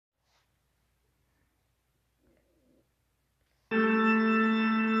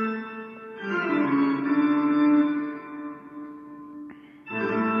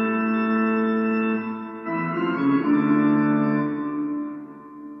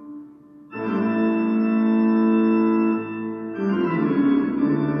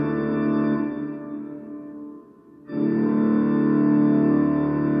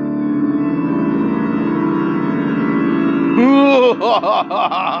And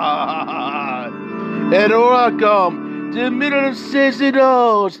welcome to Middle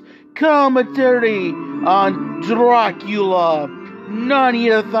Seasonals commentary on Dracula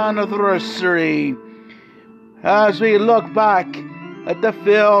 90th anniversary. As we look back at the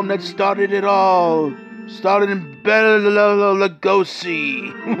film that started it all, started in Bela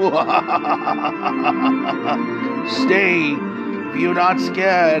Lugosi. Stay if you're not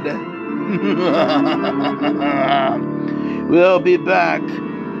scared. We'll be back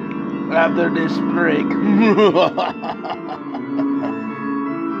after this break.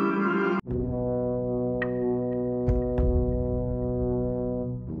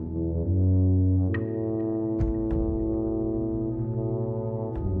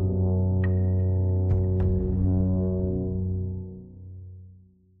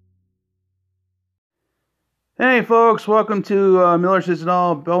 Hey folks, welcome to Miller's Is It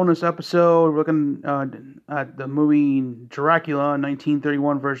All bonus episode. We're looking at the movie Dracula,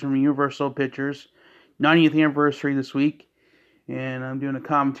 1931 version from Universal Pictures, 90th anniversary this week. And I'm doing a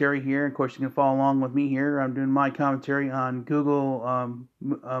commentary here. Of course, you can follow along with me here. I'm doing my commentary on Google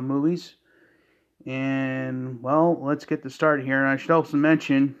movies. And, well, let's get this started here. And I should also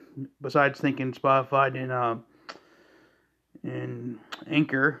mention, besides thinking Spotify and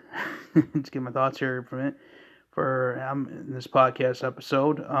Anchor, let's get my thoughts here from it. For this podcast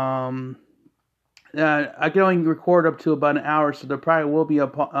episode. I can only record up to about an hour, so there probably will be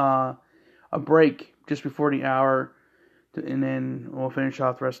a break just before the hour, and then we'll finish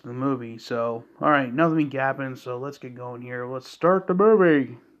off the rest of the movie. So, alright, nothing be gapping, so let's get going here. Let's start the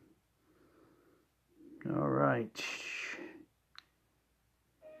movie. Alright.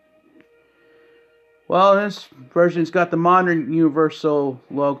 Well, this version's got the modern Universal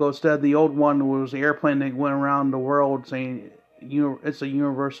logo instead of the old one, which was the airplane that went around the world saying it's a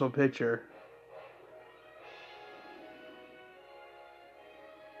Universal picture.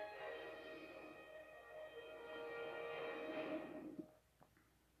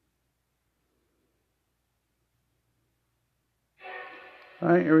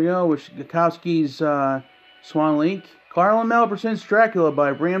 Alright, here we go with Gakowski's Swan Lake. Carl and Mel presents Dracula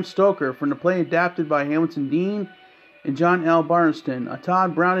by Bram Stoker from the play adapted by Hamilton Dean and John L. Barneston, a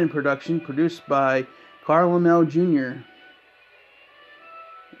Todd Browning production produced by Carl and Mel Jr.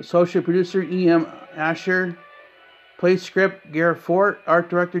 Associate producer E.M. Asher. Play script Garrett Fort. Art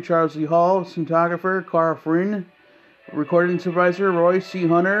director Charles E. Hall. Cinematographer Carl Fryn. Recording supervisor Roy C.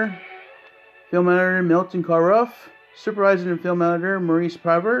 Hunter. Film editor Milton Carruth. Supervisor and film editor Maurice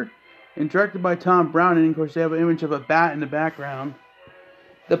Prever. And directed by Tom Browning. Of course, they have an image of a bat in the background.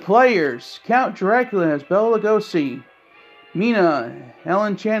 The players: Count Dracula as Bela Lugosi, Mina,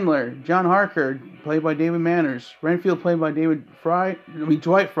 Helen Chandler, John Harker, played by David Manners, Renfield, played by Dwight Fry,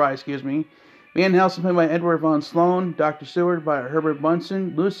 Van Helsing, played by Edward Von Sloan, Dr. Seward by Herbert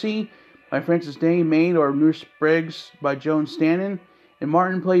Bunsen, Lucy by Frances Day, Maid or Nurse Briggs by Joan Stanton, and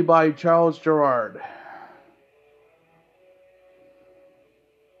Martin, played by Charles Gerard.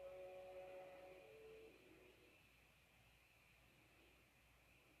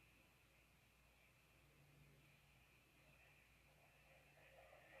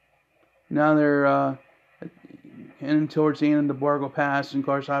 Now they're heading towards the end of the Borgo Pass, and of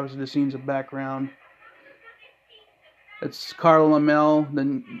course, obviously, the scenes of background. It's Carl Lammel,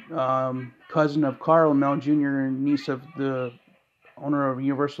 the cousin of Carl Lammel Jr. and niece of the owner of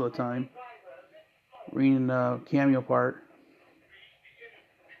Universal at the time, reading the cameo part.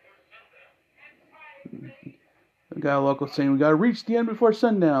 We got a local saying, "We gotta reach the end before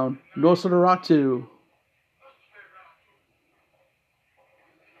sundown." Nosferatu.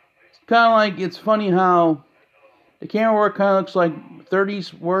 Kind of like, it's funny how the camera work kind of looks like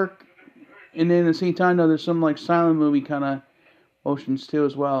 30s work, and then at the same time, though, there's some like silent movie kind of motions too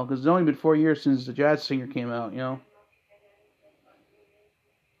as well, because it's only been 4 years since The Jazz Singer came out, you know.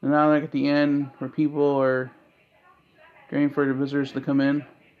 And now, like at the end, where people are waiting for the visitors to come in,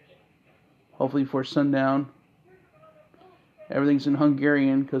 hopefully before sundown. Everything's in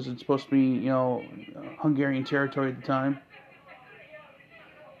Hungarian because it's supposed to be, you know, Hungarian territory at the time.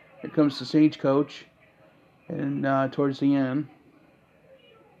 Here comes the stagecoach, and towards the end.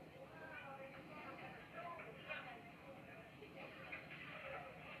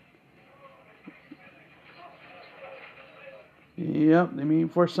 Yep, they mean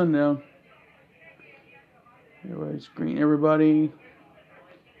before sundown. Everybody's greeting everybody.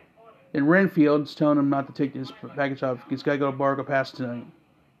 And Renfield's telling him not to take this package off. He's got to go to Borgo Pass tonight.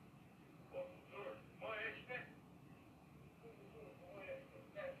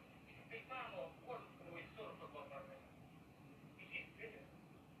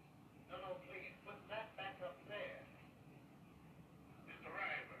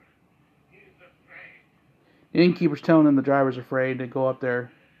 The innkeeper's telling him the driver's afraid to go up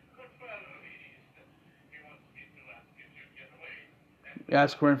there.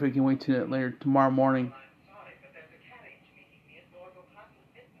 Ask Renfield if he can wait till later tomorrow morning.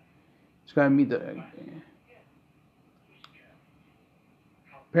 He's got to meet the.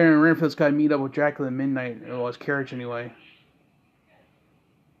 Apparently, Renfield's got to meet up with Dracula at midnight. Well, his carriage anyway.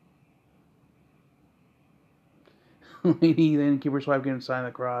 Lady, the innkeeper's wife, getting signed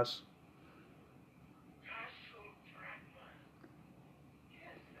the cross.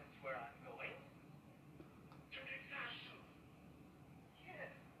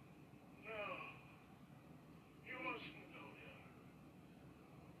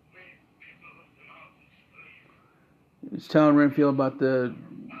 He's telling Renfield about the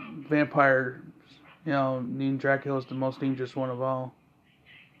vampire, Dracula is the most dangerous one of all.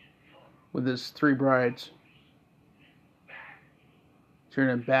 With his 3 brides.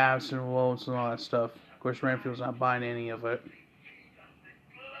 Turning baths and wolves and all that stuff. Of course, Renfield's not buying any of it.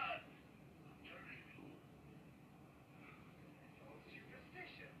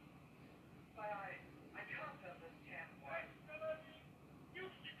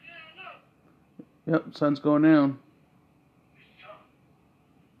 Yep, sun's going down.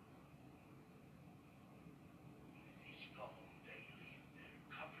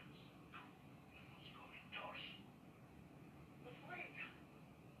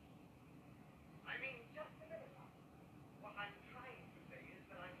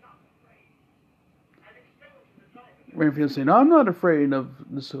 Renfield saying, "No, I'm not afraid of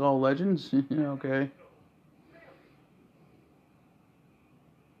the Skull Legends." Okay.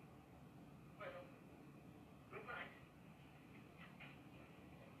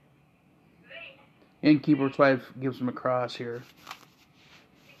 Innkeeper's wife gives him a cross here.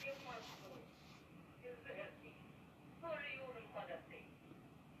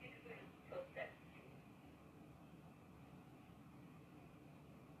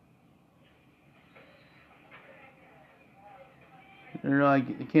 They're like,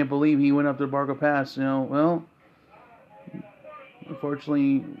 I can't believe he went up to Bargo Pass. Well,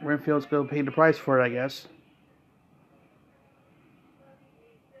 unfortunately, Renfield's going to pay the price for it, I guess.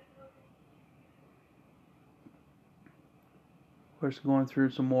 Of course, going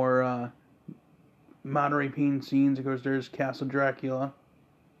through some more Monterey Payne scenes. Of course, there's Castle Dracula.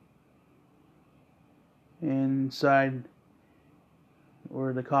 Inside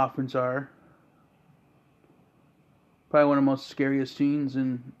where the coffins are. Probably one of the most scariest scenes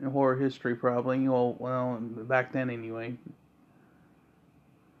in horror history, probably. Well, back then anyway.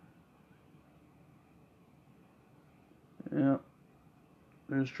 Yeah.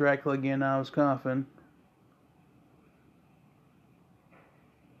 There's Dracula again out of his coffin.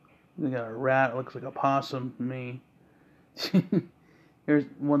 They got a rat, looks like a possum to me. Here's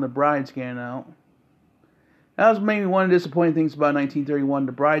one of the brides getting out. That was maybe one of the disappointing things about 1931.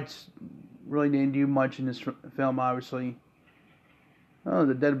 The brides really didn't do much in this film, obviously. Oh,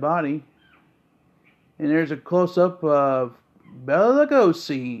 the dead body. And there's a close-up of Bela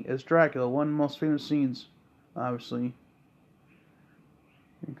Lugosi as Dracula, one of the most famous scenes, obviously.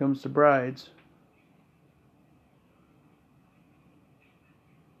 Here comes the brides.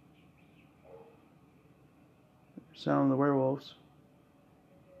 Sound of the werewolves.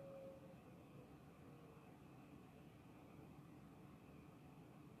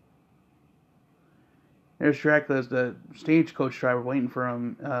 There's Dracula as the stagecoach driver waiting for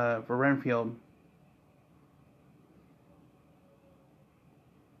him, for Renfield.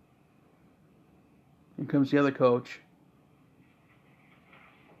 Here comes the other coach.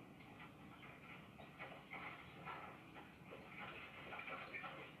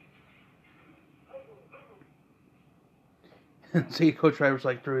 Stagecoach driver's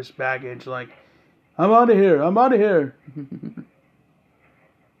like through his baggage, like, I'm out of here, I'm out of here.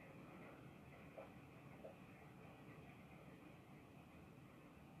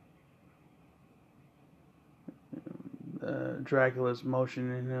 Dracula's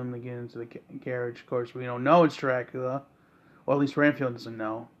motioning him to get into the carriage. Of course, we don't know it's Dracula. Or at least Renfield doesn't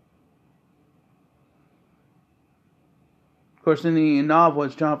know. Of course, in the novel,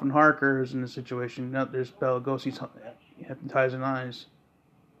 it's Jonathan Harker who's in the situation. Now there's Bela Lugosi's hypnotizing eyes.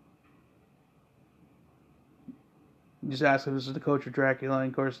 He just asks if this is the coach of Dracula, and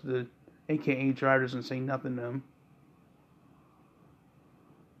of course, the AKA driver doesn't say nothing to him.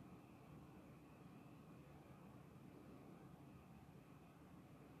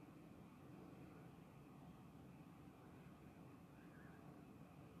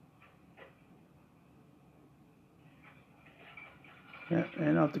 Yeah,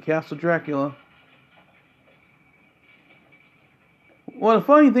 and off to Castle Dracula. Well, the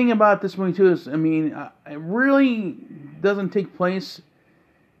funny thing about this movie too is, I mean, it really doesn't take place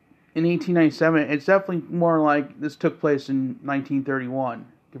in 1897. It's definitely more like this took place in 1931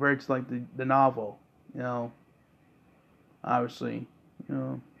 compared to like the novel. You know, obviously, you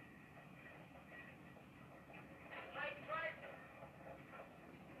know.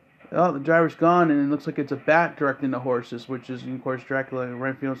 Oh, the driver's gone, and it looks like it's a bat directing the horses, which is, of course, Dracula. And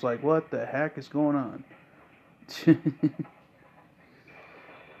Renfield's like, what the heck is going on?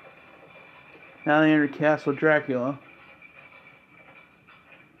 Now they enter Castle Dracula.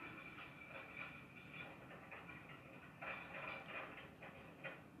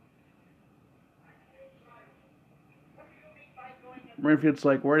 Renfield's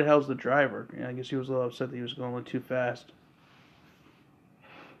like, where the hell's the driver? Yeah, I guess he was a little upset that he was going a little too fast.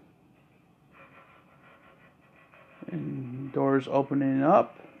 And doors opening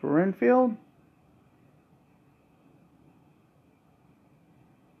up for Renfield.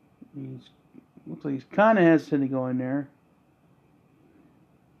 Looks like he's kind of hesitant to go in there.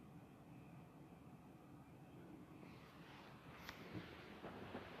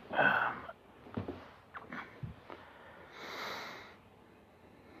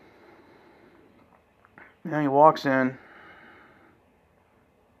 Now he walks in.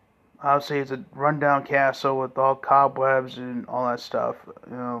 Obviously, it's a rundown castle with all cobwebs and all that stuff.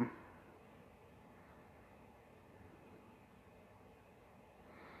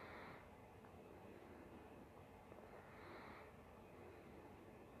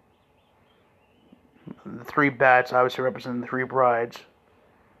 The three bats obviously represent the three brides.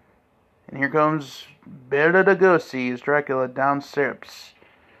 And here comes Bela Lugosi as Dracula downstairs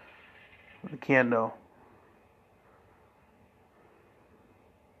with a candle.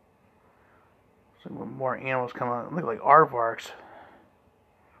 So more animals come out. Look like aardvarks.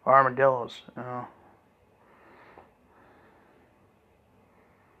 Or armadillos. Got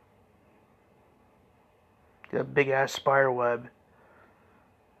a big ass spider web.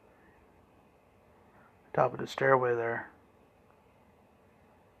 Top of the stairway there.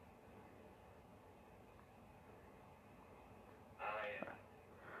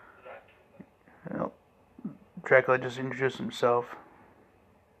 Well, Dracula just introduced himself.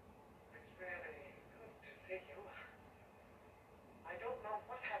 It's very good to see you. I don't know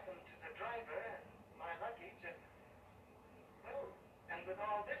what happened to the driver and my luggage. Well, and with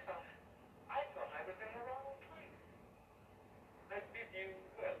all this, I thought I was in the wrong place. I bid you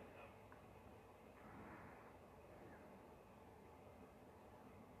welcome.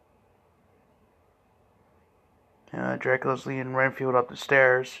 Dracula's leading Renfield up the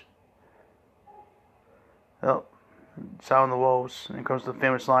stairs. Oh, Sound of the Wolves. And here comes the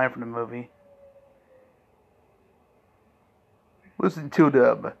famous line from the movie. Listen to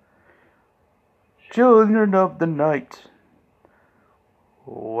them. Children of the night.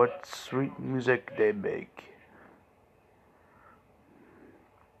 What sweet music they make.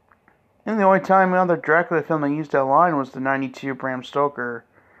 And the only time another Dracula film that used that line was the 92 Bram Stoker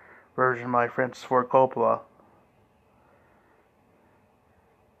version by Francis Ford Coppola.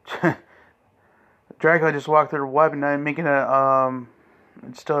 Dracula just walked through the web and making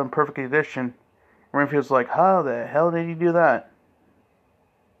it's still in perfect condition. Renfield's like, how the hell did he do that?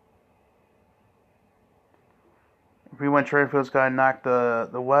 Pretty much Renfield's got to knock the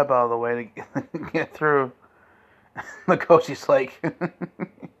web out of the way to get through. Lugosi's like...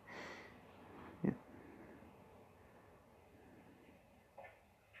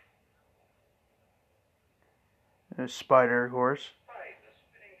 A spider, of course.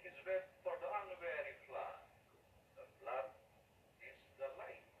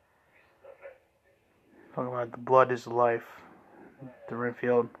 Talking about the blood is life. The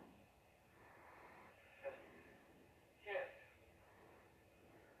Renfield.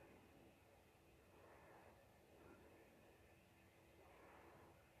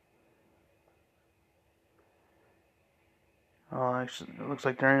 Oh, actually, it looks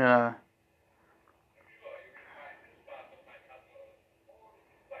like they're in a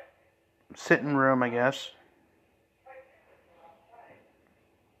sitting room, I guess.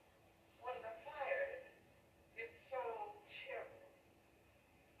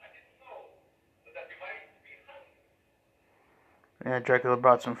 Yeah, Dracula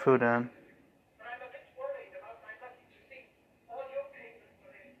brought some food in.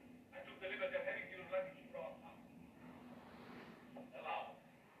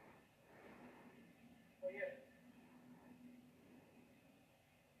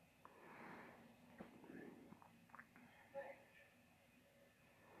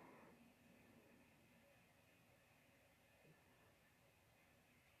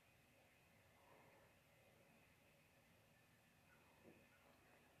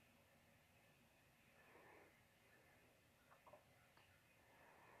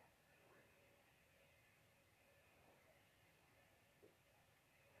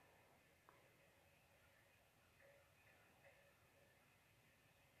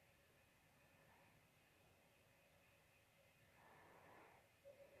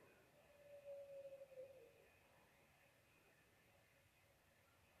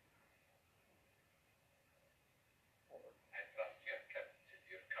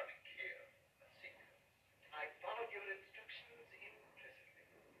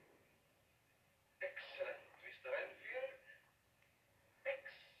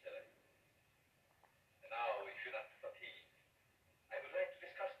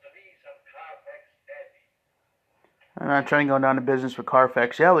 I'm not trying to go down to business with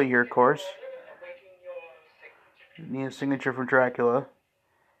Carfax Alley here, of course. Need a signature for Dracula.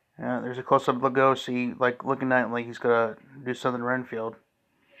 There's a close-up of Lugosi, like looking at it like he's gonna do something to Renfield.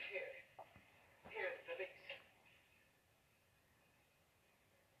 Here's the lease.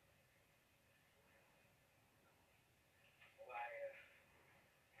 Why,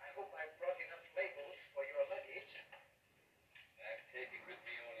 I hope I've brought enough labels for your luggage. I'm taking with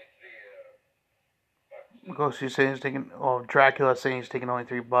me only $3 bucks. Lugosi saying he's taking, Dracula saying he's taking only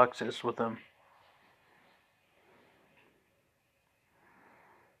 $3 with him.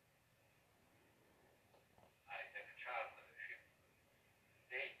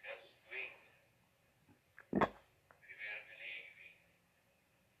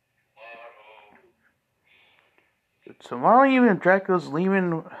 Tomorrow even Dracula's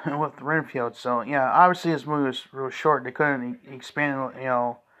leaving with Renfield, so yeah, obviously this movie was real short. They couldn't expand,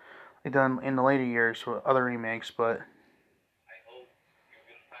 they done in the later years with other remakes, but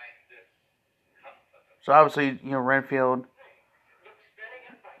so obviously, Renfield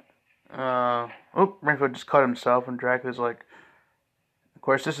Renfield just cut himself, and Dracula's like, of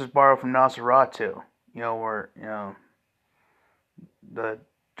course this is borrowed from Nosferatu, where, the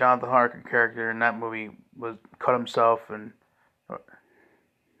Jonathan Harker character in that movie was cut himself, and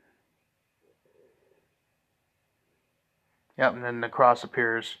and then the cross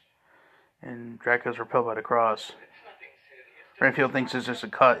appears, and Dracula's repelled by the cross. Renfield thinks it's just a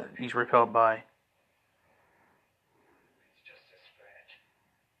cut he's repelled by. It's just a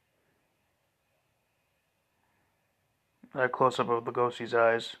scratch. A close-up of Lugosi's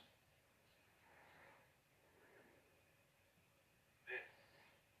eyes.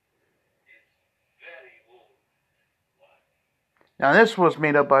 Now this was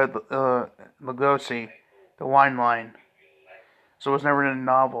made up by Lugosi, the wine line. So it was never in the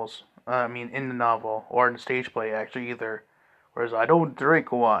novels. In the novel, or in the stage play actually either. Whereas I don't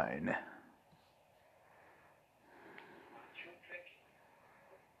drink wine.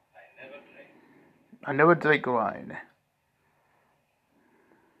 I never drink wine.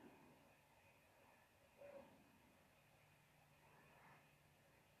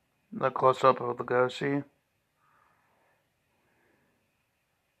 The close-up of Lugosi.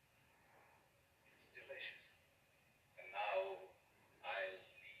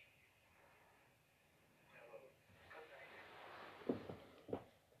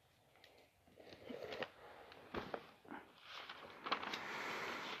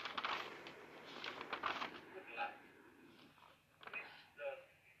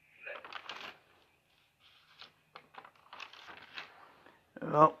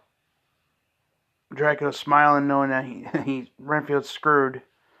 Well, Dracula's smiling, knowing that Renfield's screwed.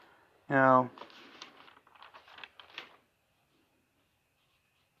 Here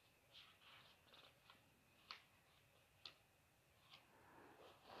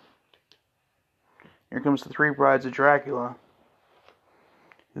comes the three brides of Dracula,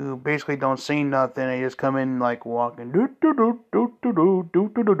 who basically don't say nothing. They just come in like walking. Do do do do do do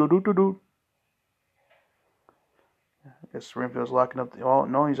do do do do do do. I guess Renfield's locking up the. Oh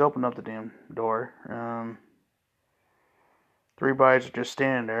no, he's opening up the damn door. Three brides are just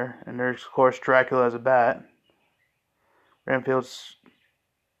standing there, and there's of course Dracula as a bat. Renfield's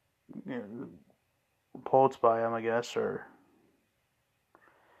pulled by him, I guess, or.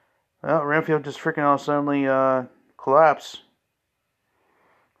 Well, Renfield just freaking all suddenly collapsed,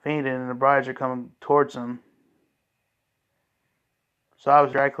 fainted, and the brides are coming towards him. So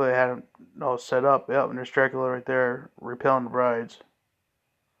obviously Dracula had him all set up. Yep, and there's Dracula right there repelling the brides.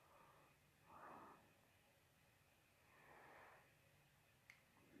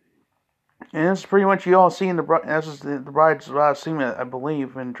 And this is pretty much you all see in this is the bride's last scene, I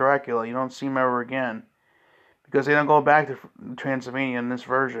believe, in Dracula. You don't see him ever again. Because they don't go back to Transylvania in this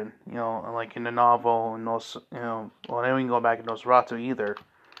version, like in the novel, and also, they don't even go back to Nosferatu either.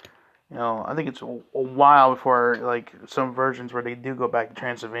 I think it's a while before, like, some versions where they do go back to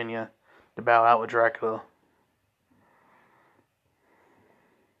Transylvania to battle out with Dracula.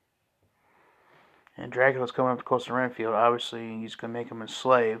 And Dracula's coming up close to Renfield. Obviously, he's going to make him a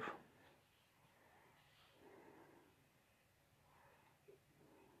slave.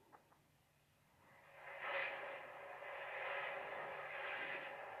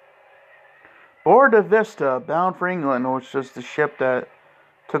 Borda Vista, bound for England, which was the ship that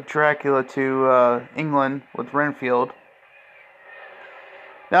took Dracula to England with Renfield.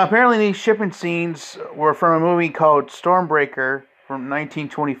 Now, apparently these shipping scenes were from a movie called Stormbreaker from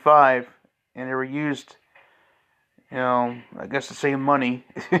 1925, and they were used, I guess to save money.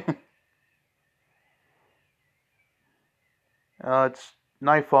 It's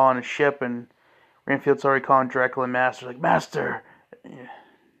nightfall on a ship, and Renfield's already calling Dracula Master, like, Master! Yeah.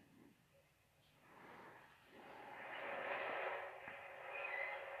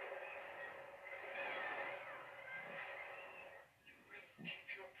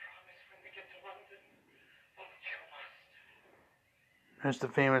 There's the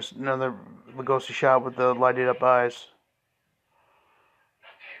famous, another Lugosi shot with the lighted up eyes.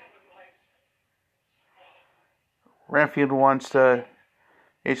 Renfield wants to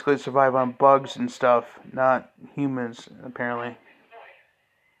basically survive on bugs and stuff, not humans, apparently.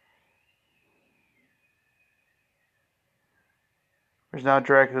 There's now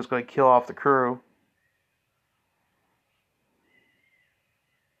Dracula's going to kill off the crew.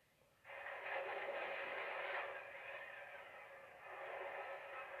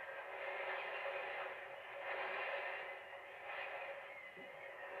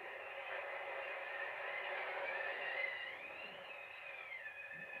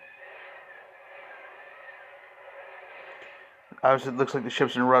 Obviously, it looks like the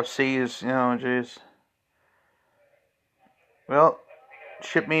ship's in rough seas. Jeez. Well,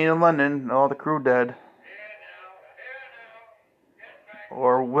 ship meeting in London. All the crew dead.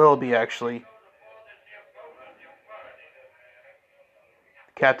 Or will be, actually.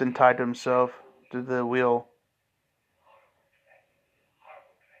 The captain tied himself to the wheel.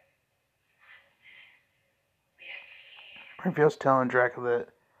 Renfield's telling Dracula that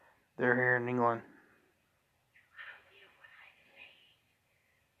they're here in England.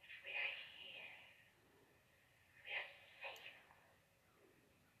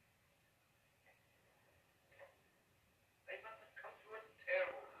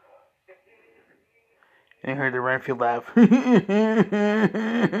 And you heard the Renfield laugh. Yeah,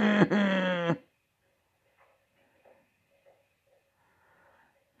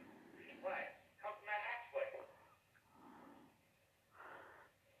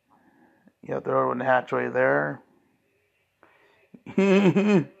 they're over in the hatchway there.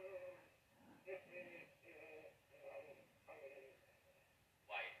 Yeah,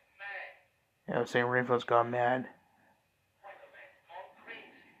 I'm saying Renfield's gone mad.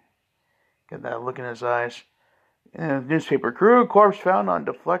 Got that look in his eyes. Newspaper crew corpse found on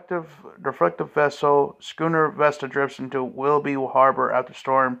deflective vessel. Schooner Vesta drifts into Willoughby Harbor after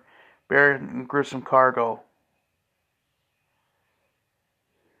storm, buried in gruesome cargo.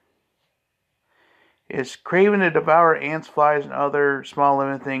 Is craving to devour ants, flies, and other small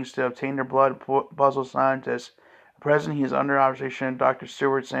living things to obtain their blood, puzzles scientists. At present, he is under observation at Dr.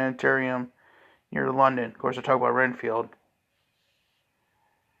 Stewart's sanitarium near London. Of course, I talk about Renfield.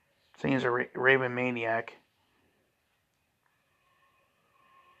 Saying he's a raving maniac.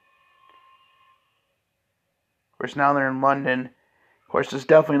 Of course, now they're in London. Of course, it's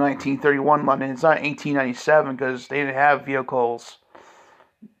definitely 1931 London. It's not 1897 because they didn't have vehicles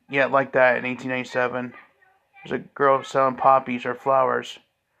yet like that in 1897. There's a girl selling poppies or flowers.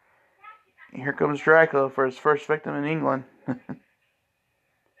 And here comes Dracula for his first victim in England.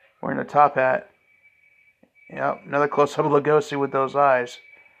 Wearing a top hat. Yep, another close-up of Lugosi with those eyes.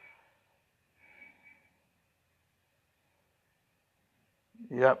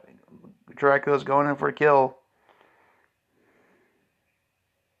 Yep, Dracula's going in for a kill.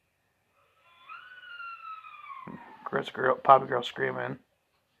 Poppy girl screaming.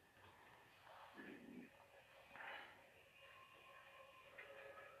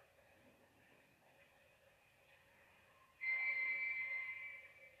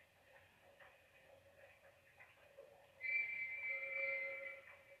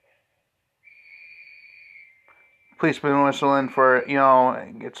 Policeman whistling for,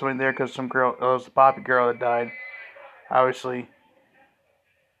 get somebody there because some girl, it was the Poppy girl that died. Obviously.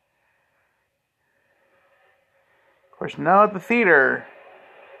 Of course, now at the theater.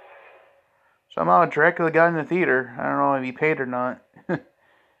 Somehow Dracula got in the theater. I don't know if he paid or not.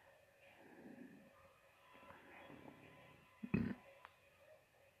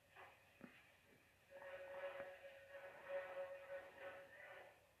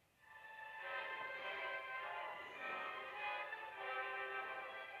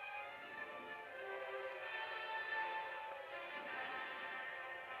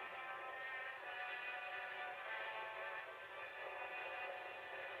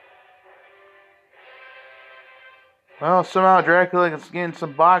 Well, somehow Dracula is getting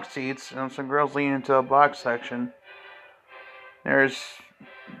some box seats, and some girls leaning into a box section. There's,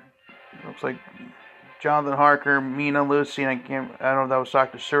 looks like Jonathan Harker, Mina, Lucy, and I don't know if that was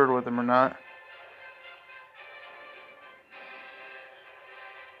Dr. Seward with him or not.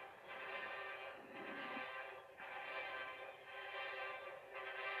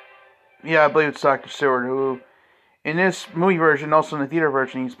 Yeah, I believe it's Dr. Seward, who In this movie version, also in the theater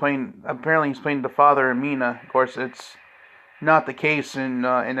version, apparently he's playing the father of Mina. Of course, it's not the case in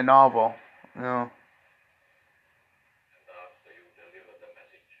the novel. You know.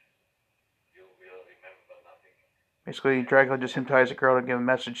 Basically, Dracula just hypnotized a girl to give a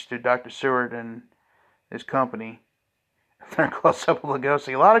message to Dr. Seward and his company. They're close up with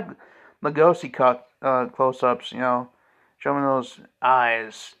Lugosi. A lot of Lugosi close-ups, showing those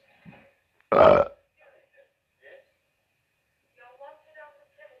eyes.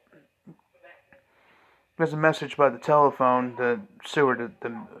 There's a message by the telephone to Seward,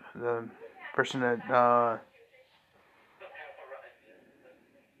 the person that.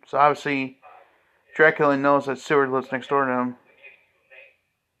 So obviously, Dracula knows that Seward lives next door to him.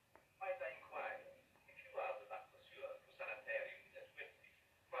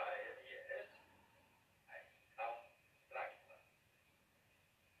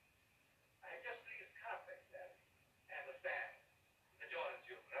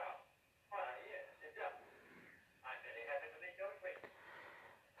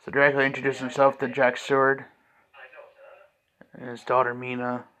 So Dracula introduced himself to Jack Seward and his daughter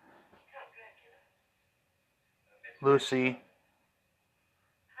Mina, Lucy,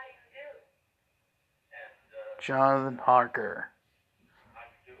 Jonathan Harker.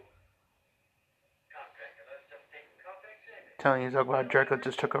 Telling you talk about Dracula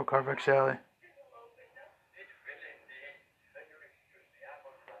just took over Carfax Alley.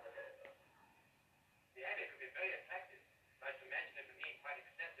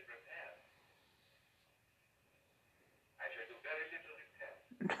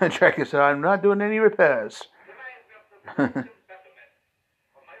 Dracula said, "I'm not doing any repairs."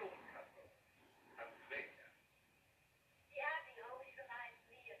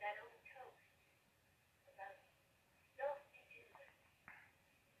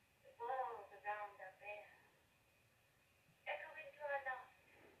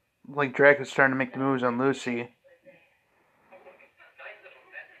 Like Dracula's starting to make the moves on Lucy.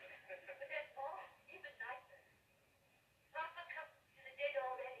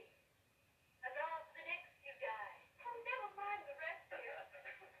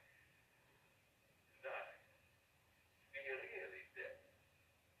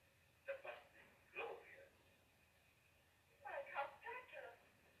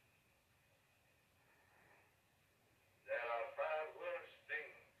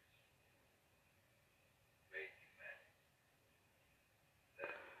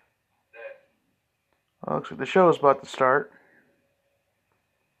 Well, looks like the show is about to start.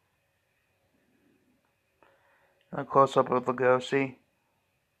 A close up of Lugosi.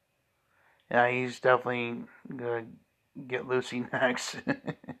 Yeah, he's definitely gonna get Lucy next.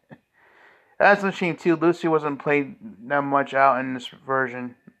 That's a shame too. Lucy wasn't played that much out in this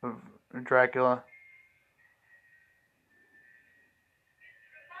version of Dracula.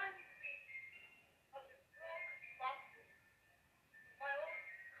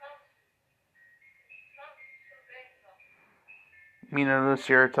 Mina and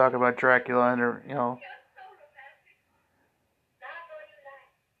Lucy are talking about Dracula and her,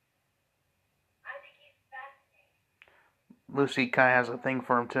 Lucy kind of has a thing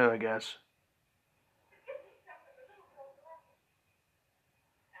for him too, I guess.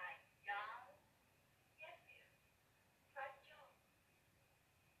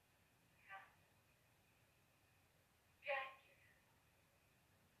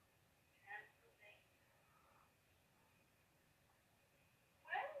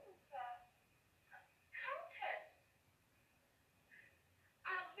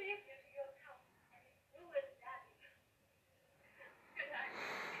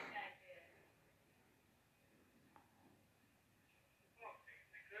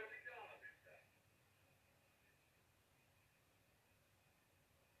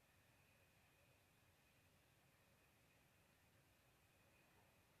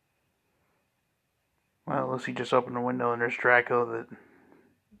 Well, Lucy just opened the window and there's Dracula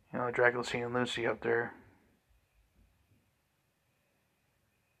Dracula's seeing Lucy up there.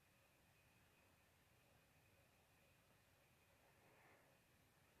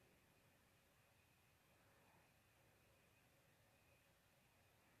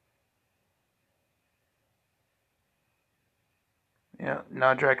 Yeah,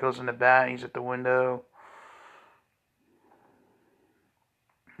 now Dracula's in the bat, he's at the window.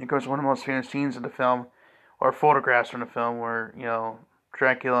 Of course, one of the most famous scenes of the film, or photographs from the film, where,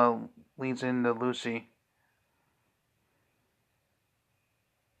 Dracula leads into Lucy.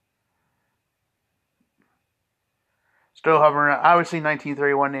 Still hovering. Obviously,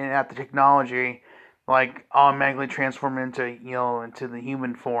 1931 didn't have the technology, like automatically transform into the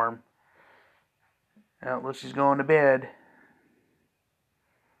human form. Now Lucy's going to bed.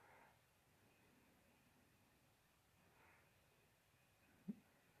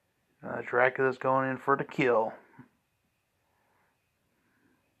 Dracula's going in for the kill.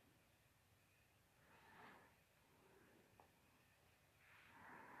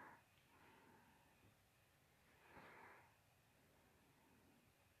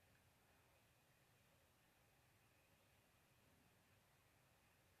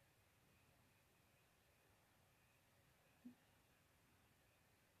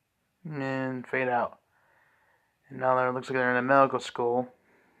 And fade out. And now it looks like they're in a medical school.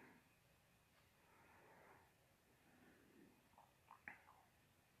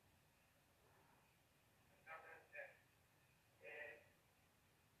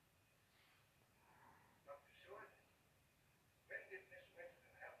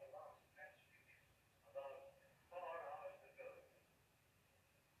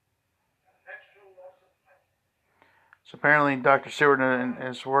 So apparently Dr. Seward and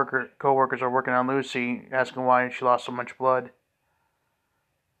his co-workers are working on Lucy, asking why she lost so much blood.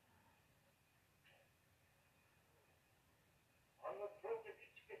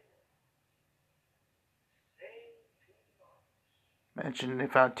 Mentioned they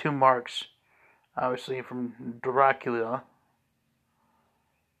found 2 marks, obviously from Dracula.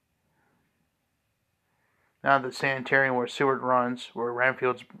 Now the sanitarium where Seward runs, where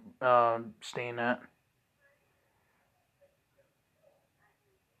Renfield's staying at.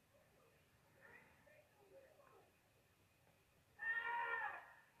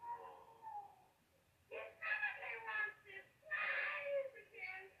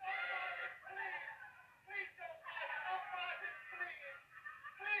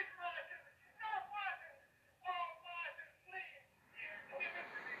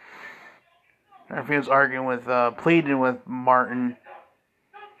 Renfield's pleading with Martin.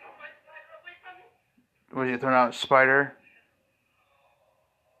 Was he throwing out a spider?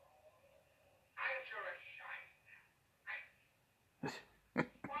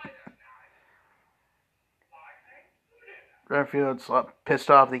 Renfield's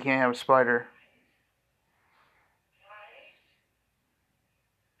pissed off that he can't have a spider.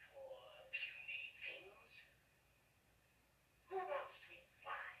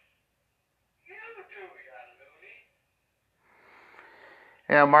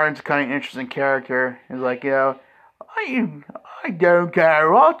 Yeah, Martin's a kind of interesting character. He's like, I don't care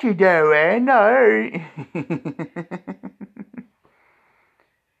what you're doing, no.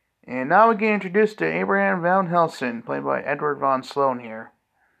 And now we get introduced to Abraham Van Helsing, played by Edward Von Sloan here.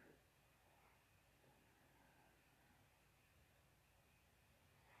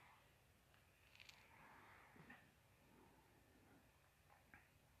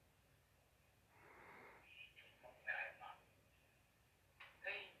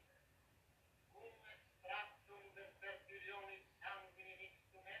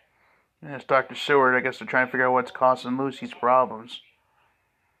 And it's Dr. Seward. I guess they're trying to figure out what's causing Lucy's problems.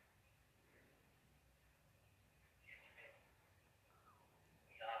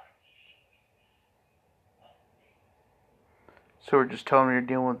 Seward just told me you're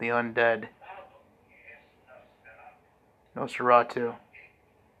dealing with the undead. Nosferatu.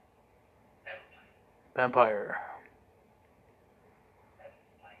 Vampire.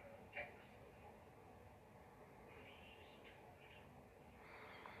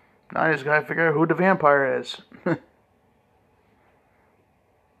 Now I just gotta figure out who the vampire is.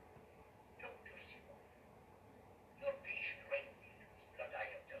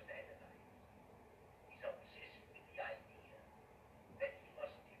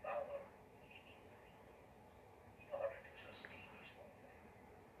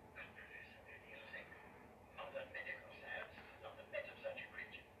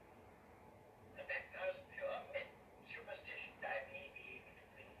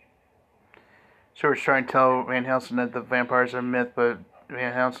 Seward's trying to tell Van Helsing that the vampires are a myth, but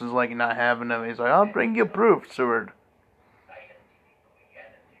Van Helsing's like not having them. He's like, I'll bring you proof, Seward.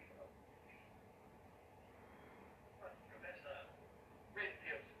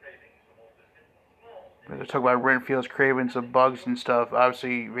 They're talking about Renfield's cravings of bugs and stuff.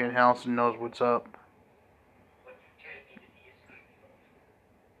 Obviously, Van Helsing knows what's up.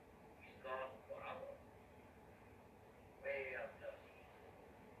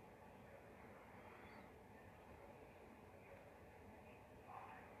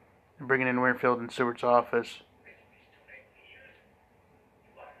 Bringing in Renfield in Seward's office.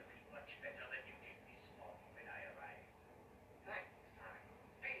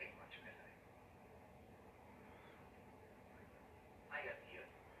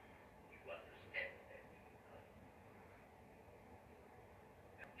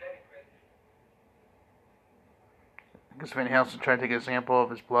 Because Van Helsing tried to take a sample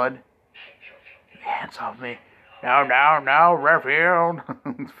of his blood. Hands off me. Now, Redfield.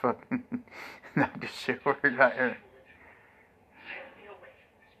 Fucking. Not just shit word out here.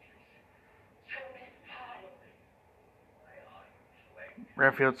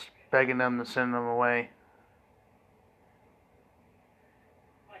 Redfield's begging them to send them away.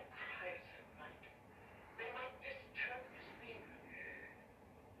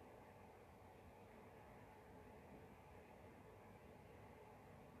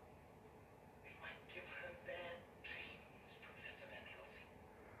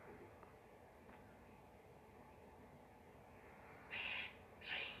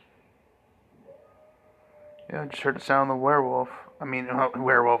 Yeah, I just heard the sound of the werewolf. I mean,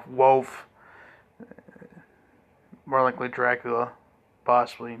 wolf. More likely Dracula.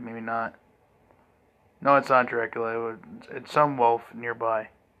 Possibly, maybe not. No, it's not Dracula. It's some wolf nearby.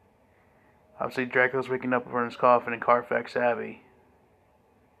 Obviously, Dracula's waking up from his coffin in Carfax Abbey.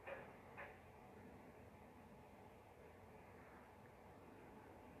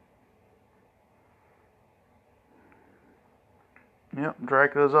 Yep,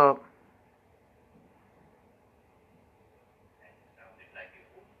 Dracula's up.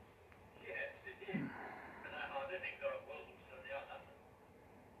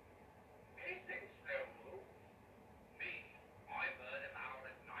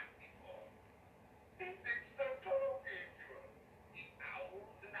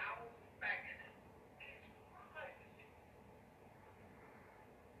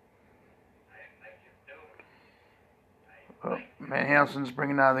 Oh, Van Helsing's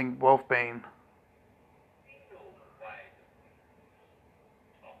bringing out the Wolfbane.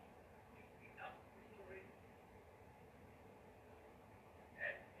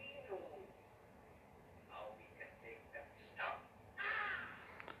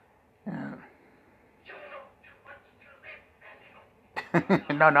 Yeah.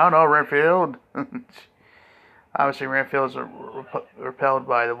 No, Redfield. Obviously, Redfield's repelled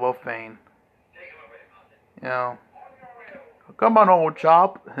by the Wolfbane. You know. Come on, old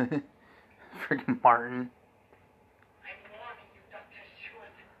chop. Freaking Martin.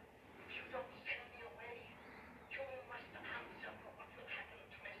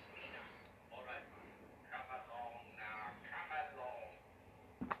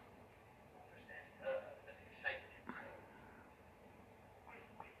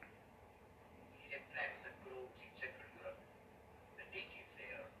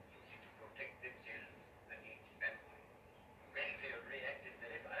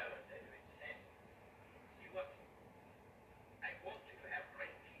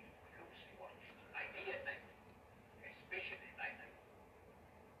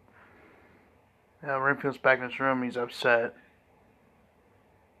 Renfield's back in his room. He's upset.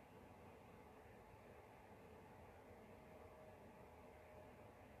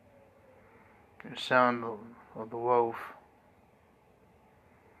 The sound of the wolf.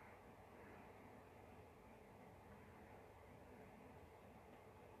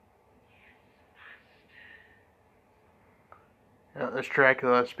 Yeah, there's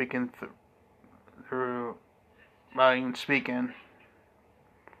Dracula speaking through, not even speaking.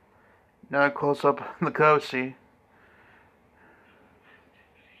 Now close up on the ghosty.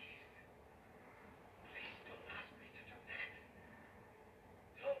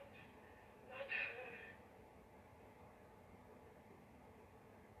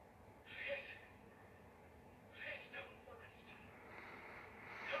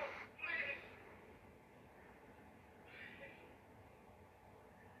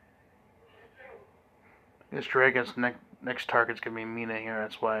 This Dragon's next target's gonna be Mina here.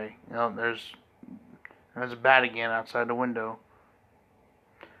 That's why, there's a bat again outside the window.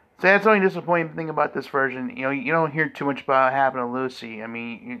 So that's the only disappointing thing about this version. You don't hear too much about what happened to Lucy. I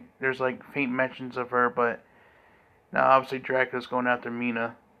mean, there's like faint mentions of her, but now obviously Dracula's going after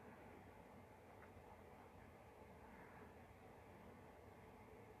Mina.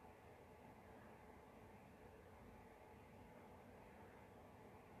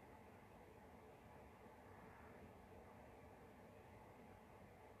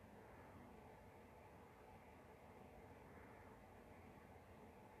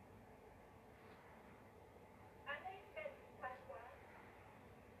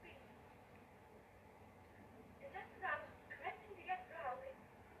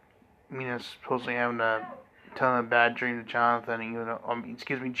 Mina's supposedly telling a bad dream to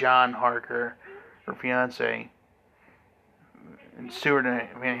Jonathan, John Harker, her fiance. And Stewart and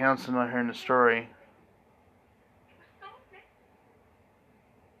Van Helsing are hearing the story.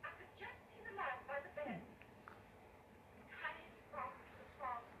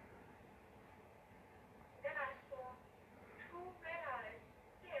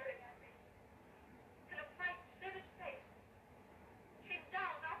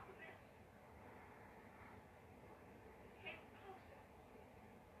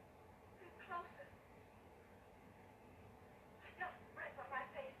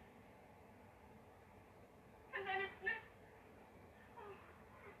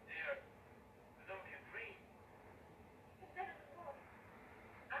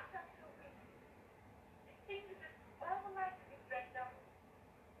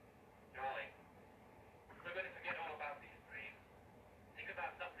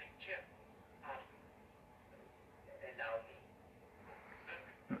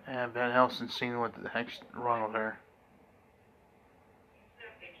 Yeah, Van Helsing's seen what the heck's wrong with her.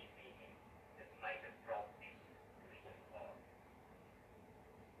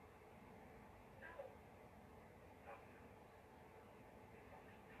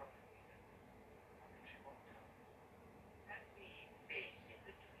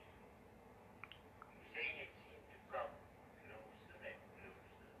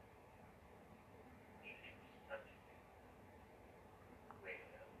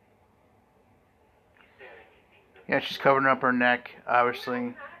 Yeah, she's covering up her neck,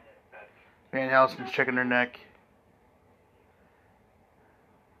 obviously. Van Helsing's checking her neck.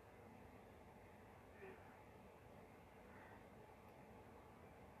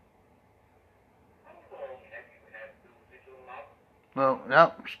 Well,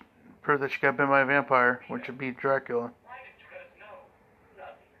 yep. Proof that she got bitten by a vampire, which would be Dracula.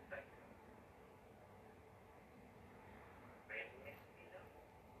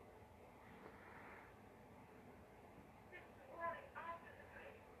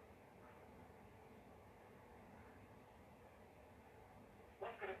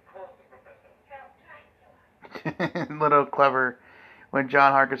 Little clever when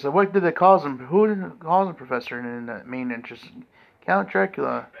John Harker said, "What did they call him? Who did they call him, Professor?" And the main interest, Count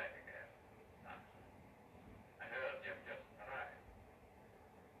Dracula.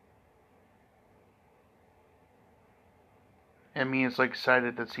 And me is like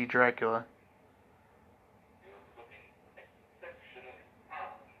excited to see Dracula.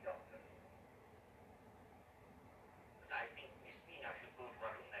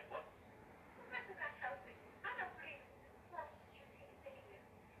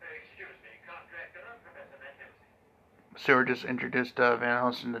 So we're just introduced Van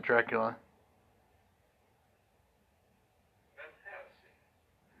Helsing to Dracula.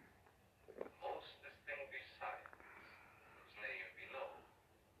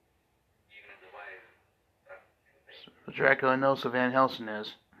 So Dracula knows who Van Helsing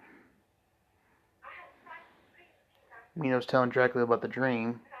is. Mino's telling Dracula about the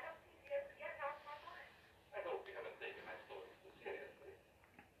dream.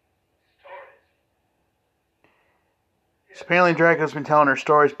 So apparently Dracula's been telling her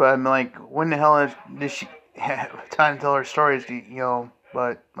stories, but I'm like, when the hell did she have time to tell her stories?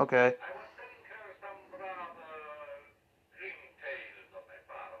 But okay.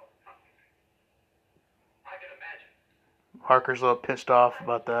 Harker's a little pissed off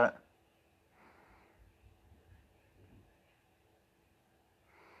about that.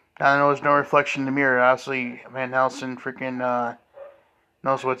 I know there's no reflection in the mirror. Obviously, Van Helsing freaking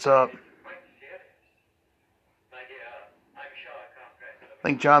knows what's up. I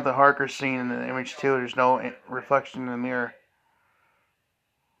think Jonathan Harker's seen in the image too. There's no reflection in the mirror.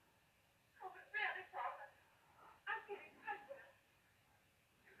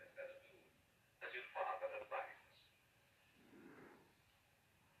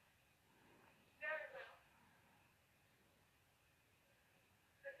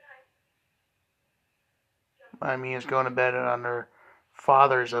 I mean, is going to bed on her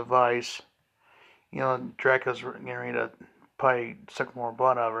father's advice. Dracula's getting ready to probably suck more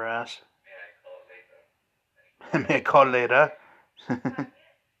blood out of her ass. May I call later?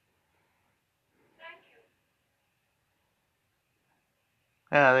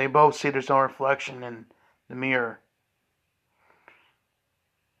 Yeah, they both see there's no reflection in the mirror.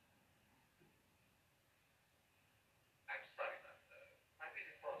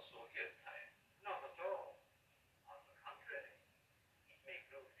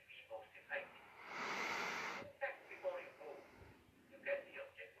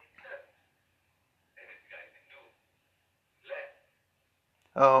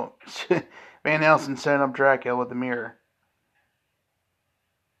 Oh, Van Helsing setting up Dracula with the mirror.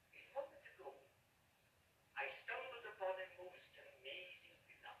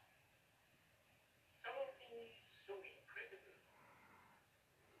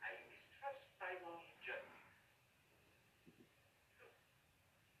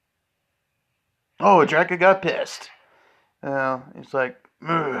 Oh, Dracula got pissed. He's like,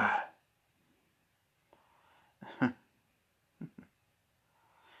 ugh.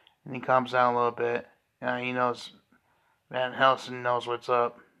 And he calms down a little bit. He knows, Van Helsing knows what's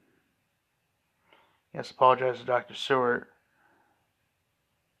up. He has to apologize to Dr. Stewart.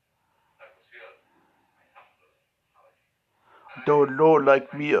 Don't know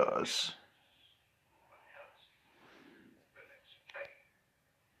like me us.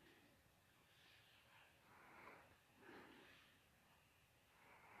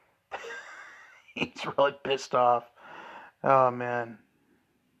 He's really pissed off. Oh, man.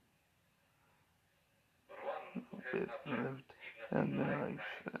 And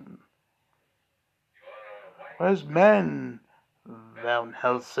life. Where's men? Van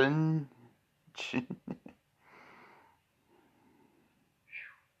Helsing. What on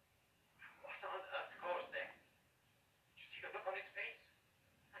earth caused that? Did you see the look on his face?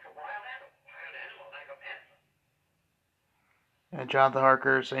 Like a wild animal. Wild animal, like a panther. And Jonathan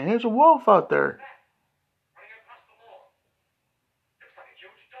Harker saying, "There's a wolf out there." Running across the lawn. Looks like a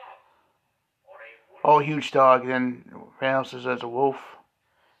huge dog. Or a wolf. Oh, huge dog. Then Van Helsing says there's a wolf.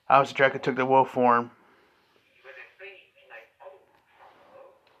 Obviously, Dracula took the wolf form. He was a strange like old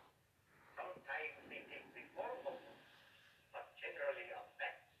trouble. Sometimes they take the form of them, but generally of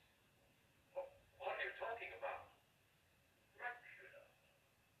bats. What are you talking about? Dracula.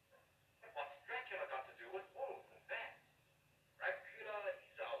 What's Dracula got to do with wolves and bats? Dracula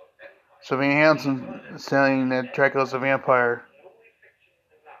is our vampire. So Van Helsing is saying that Dracula's a vampire. No restriction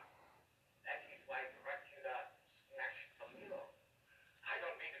enough. That is why Dracula smashed the mirror. I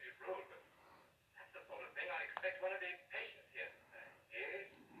don't mean to be rude, but that's the sort of thing I expect one of the patients here to say. Yes?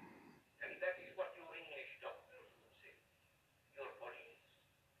 And that is what you English doctors would say. Your police.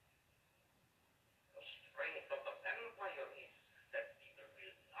 The strength of the vampire is that people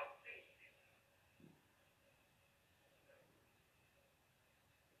will not face it.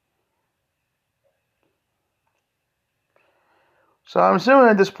 So I'm assuming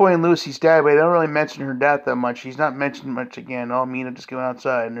at this point Lucy's dead, but they don't really mention her death that much. She's not mentioned much again. Oh, Mina just going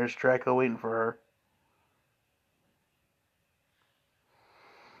outside, and there's Dracula waiting for her.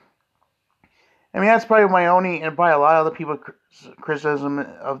 I mean, that's probably my only, and probably a lot of other people's criticism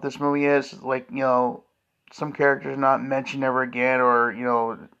of this movie is, like, you know, some characters not mentioned ever again, or, you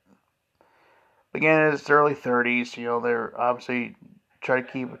know, again, it's the early 30s, you know, they're obviously try to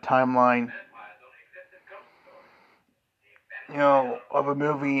keep a timeline, you know, of a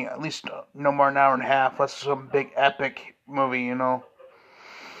movie, at least no more than an hour and a half. That's some big epic movie, you know.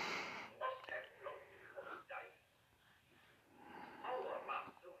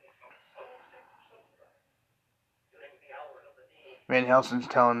 Van Helsing's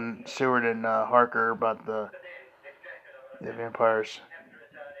telling Seward and Harker about the vampires.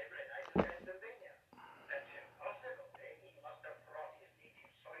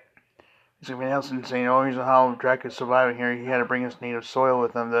 So Van Helsing saying, "Oh, here's how Dracula's surviving here. He had to bring his native soil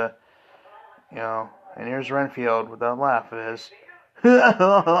with him to, you know." And here's Renfield with that laugh of his.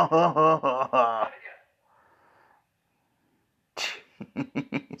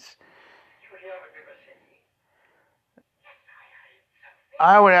 Jeez.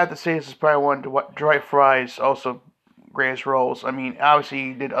 I would have to say this is probably one of Dwight Fry's also greatest roles. I mean, obviously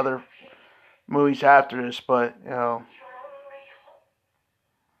he did other movies after this, but, you know.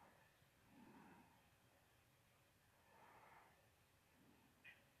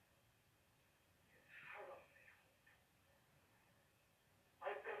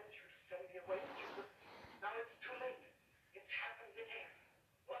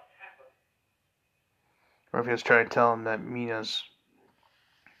 Renfield's trying to tell him that Mina's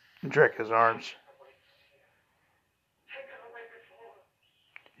in Dracula's arms.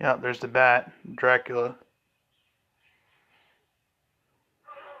 Yeah, there's the bat, Dracula.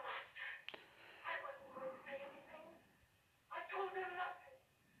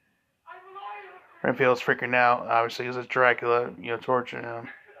 Renfield's freaking out, obviously, because it's Dracula, you know, torturing him.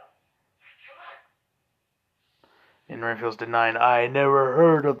 And Renfield's denying, "I never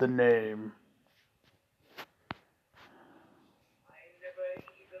heard of the name."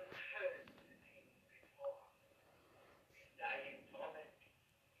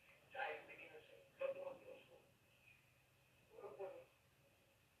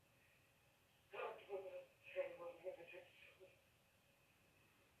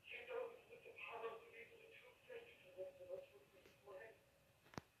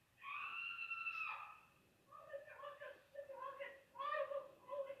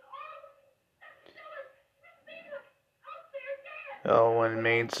 Oh, when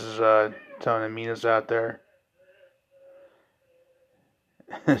Maines is telling him Mina's out there.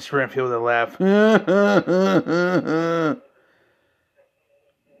 It's Renfield with a laugh. Of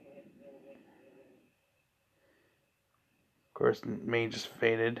course, Maine just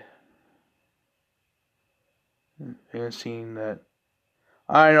faded. And seeing that,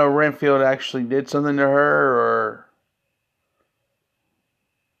 I don't know, Renfield actually did something to her, or...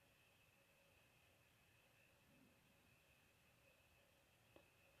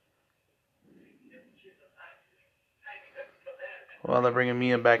 Well, they're bringing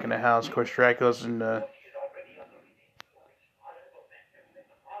Mia back in the house. Of course, Dracula's in the...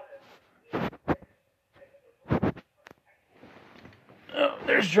 Oh,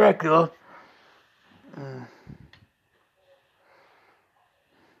 there's Dracula.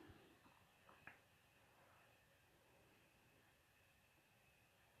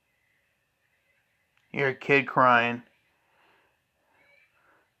 hear a kid crying.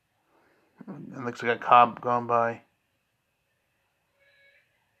 It looks like a cop going by.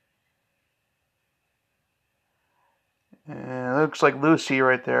 And it looks like Lucy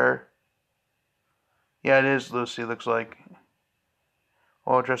right there. Yeah, it is Lucy, looks like.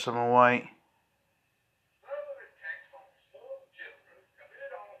 All dressed up in white.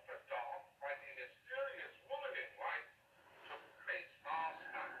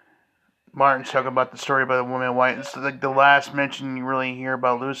 Martin's talking about the story about the woman in white. It's like the last mention you really hear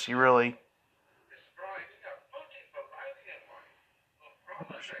about Lucy, really.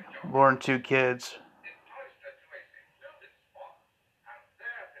 Born 2 kids.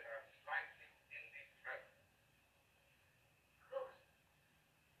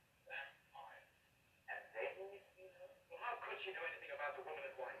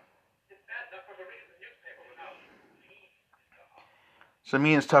 So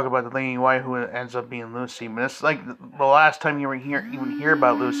Mia's talking about the lady in white who ends up being Lucy, but it's like the last time you even hear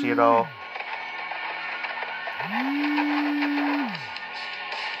about Lucy at all.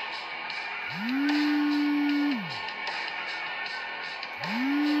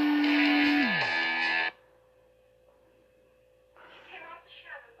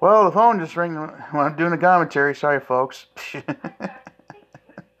 Well, the phone just rang when I'm doing the commentary. Sorry, folks.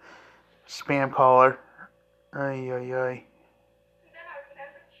 Spam caller. Ay, ay, ay.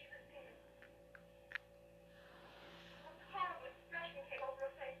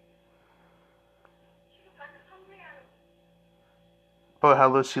 About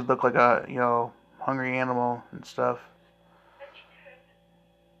how Lucy looked like a, hungry animal and stuff.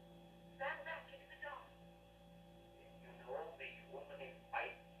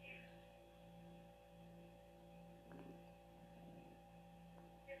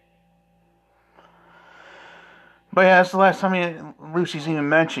 But yeah, that's the last time Lucy's even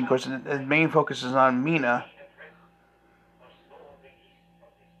mentioned. Of course, the main focus is on Mina.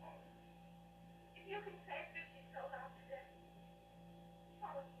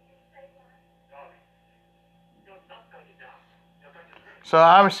 So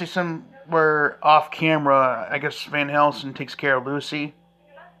obviously, somewhere off camera, I guess Van Helsing takes care of Lucy.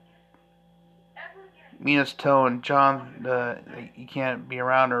 Mina's telling John that he can't be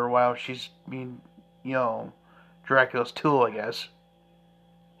around her while she's being, Dracula's tool, I guess.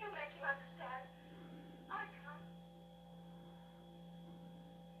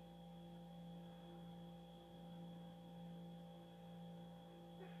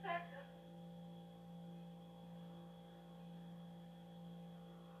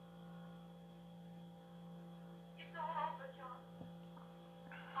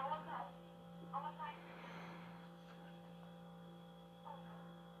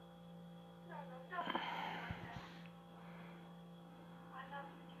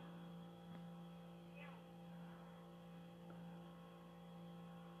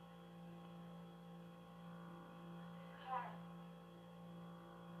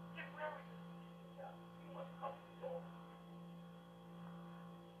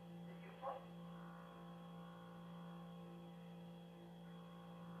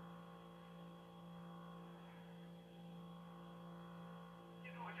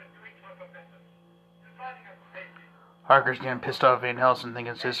 Harker's getting pissed off at Van Helsing,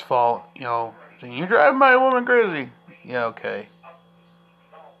 thinking it's his fault. Saying, "You're driving my woman crazy." Yeah, okay.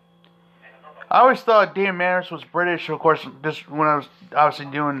 I always thought Dan Manners was British. Of course, just when I was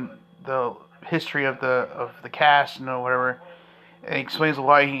obviously doing the history of the cast and whatever, it explains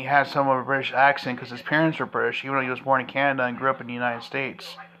why he has some of a British accent, because his parents were British, even though he was born in Canada and grew up in the United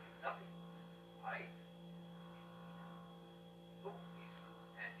States.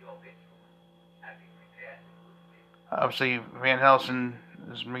 Obviously, Van Helsing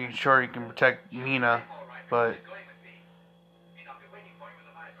is making sure he can protect Mina, but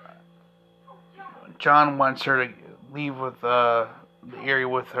John wants her to leave with the area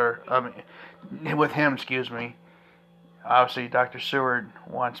with her. With him, excuse me. Obviously, Dr. Seward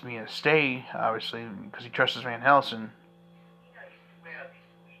wants me to stay, obviously, because he trusts Van Helsing.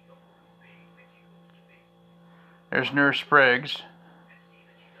 There's Nurse Spriggs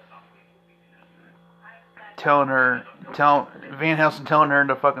telling Van Helsing telling her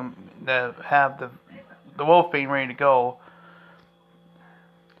to have the Wolfbane ready to go.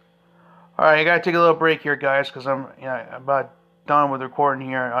 Alright, I gotta take a little break here, guys, because I'm about done with recording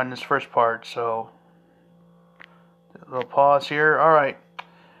here on this first part, so a little pause here. Alright,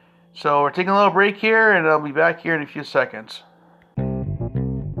 so we're taking a little break here, and I'll be back here in a few seconds.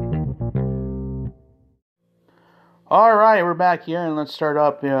 Alright, we're back here, and let's start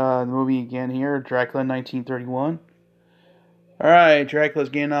up the movie again here, Dracula 1931. Alright, Dracula's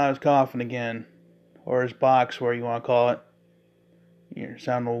getting out of his coffin again. or his box, where you want to call it. You're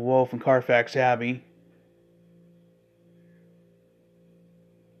sound of Wolf and Carfax Abbey.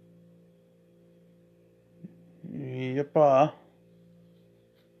 Yep.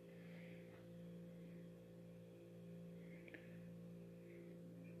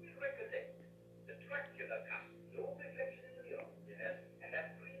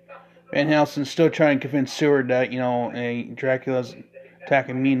 Van Helsing's still trying to convince Seward that, Dracula's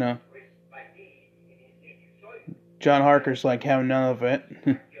attacking Mina. John Harker's like having none of it.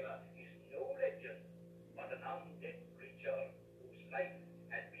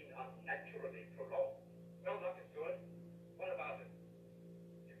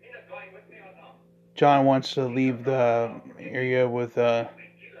 John wants to leave the area with Van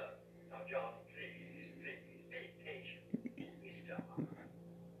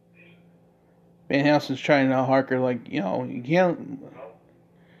Helsing's trying to tell Harker, you can't.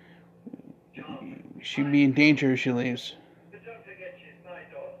 She'd be in danger if she leaves. But don't forget she's my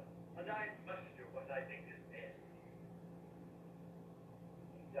daughter, and I must do what I think is best.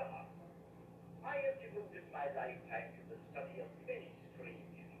 I have devoted my lifetime to the study of many strange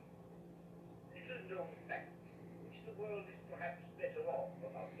little known facts, which the world is perhaps better off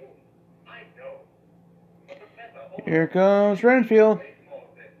without knowing. I know. But remember, Here comes Renfield.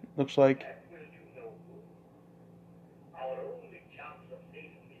 Looks like. Our only chance of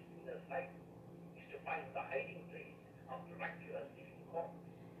saving Miss Mina's life is to find the hiding place of Dracula's living corpse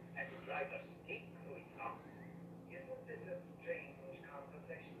and to drive a stake through its heart. Isn't this a strange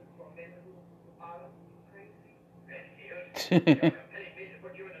conversation for men who are crazy? Renfield, you're telling me to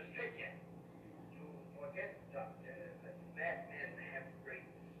put you in a strait yet. You forget, Doctor, that madmen have great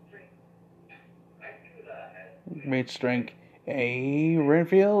strength. Dracula has Great strength. Hey,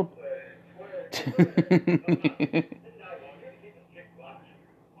 Renfield.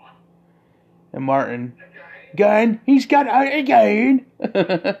 And Martin. Gun? He's got a gun!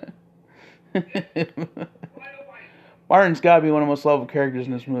 Martin's gotta be one of the most lovable characters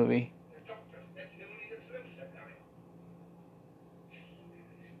in this movie.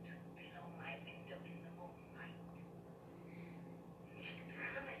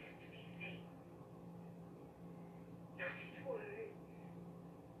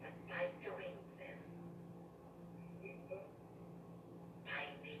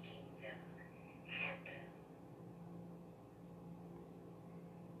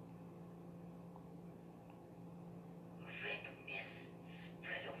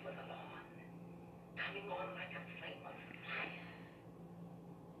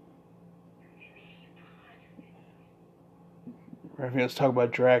 Let's talk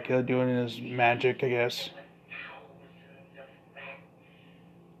about Dracula doing his magic, I guess.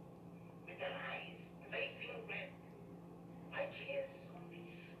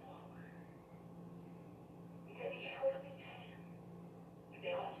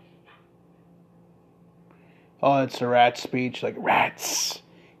 Oh, it's the rat speech, like rats.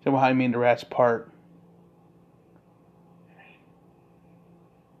 So how do you mean the rat's part?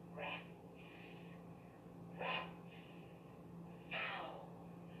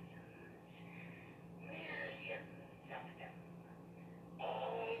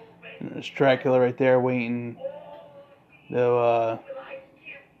 And there's Dracula right there waiting. To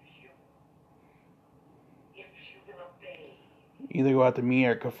either go after me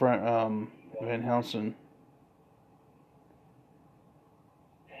or confront Van Helsing.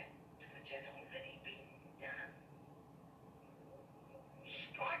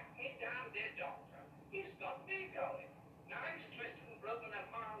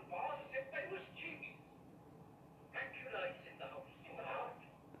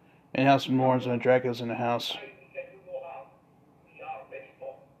 Van Helsing mourns when Dracula's in the house.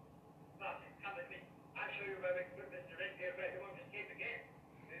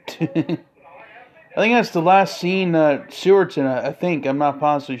 I think that's the last scene Stewart's in, I think. I'm not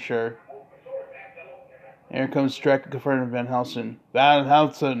positively sure. Here comes Dracula confronting Van Helsing. Van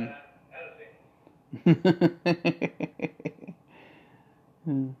Helsing!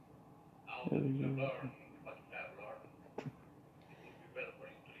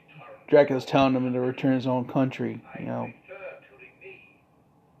 Dracula's telling him to return to his own country,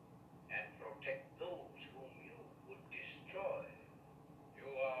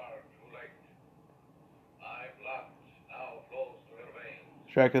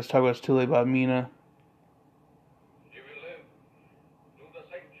 Dracula's talking about it's too late about Mina. She will live through the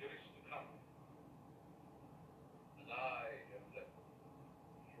centuries to come. And I have left.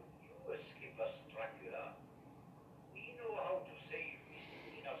 You escape us, Dracula. We know how to save Miss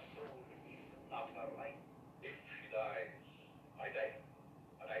Mina's soul, if not her life. If she dies, I die.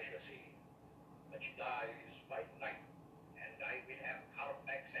 But I shall see that she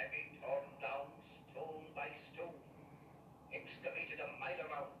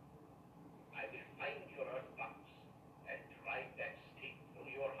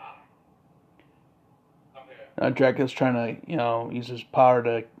Dracula's trying to, use his power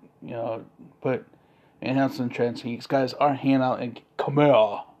to, put Van Helsing in trance. He's got his hand out and, come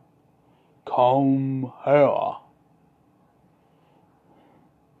here. Come here. Of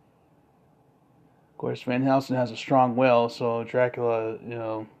course, Van Helsing has a strong will, so Dracula,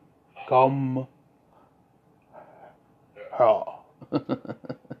 come here.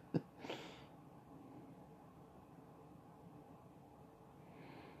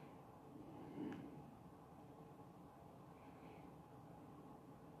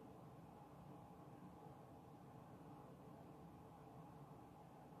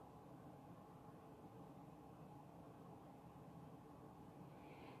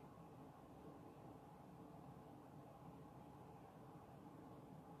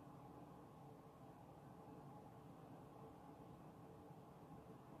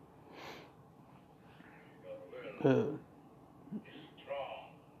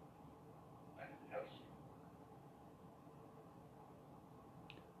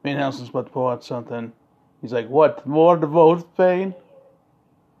 Van Helsing's about to pull out something. He's like, what? More the Wolf Bane?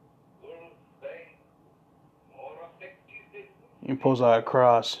 He pulls out a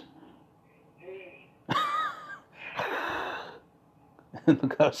cross. And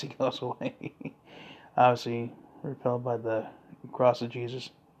look how he goes away. Obviously repelled by the cross of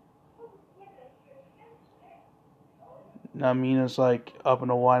Jesus. Now Mina's like up in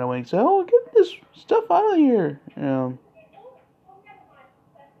a wide awake, saying, "Oh, get this stuff out of here!"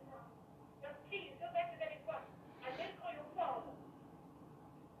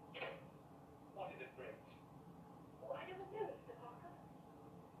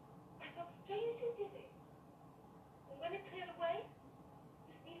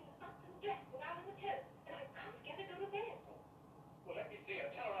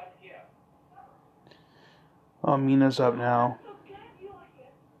 Oh, Mina's up now.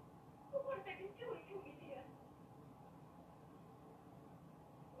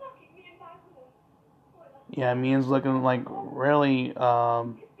 Yeah, Mina's looking like really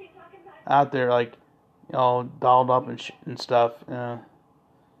out there, like dolled up and stuff. John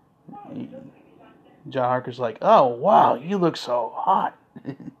Harker's like, "Oh wow, you look so hot."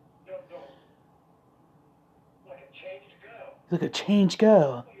 You look a changed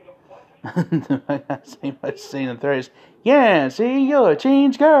girl. Saying the third is, yeah, see, you're a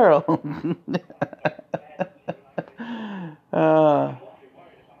changed girl.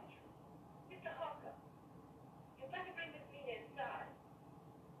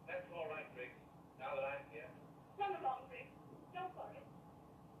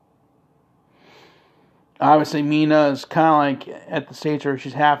 Obviously, Mina is kind of like at the stage where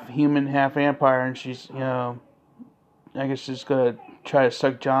she's half human, half vampire, and she's, I guess she's gonna try to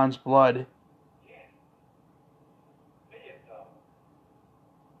suck John's blood.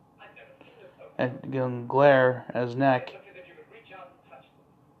 And gonna glare at his neck.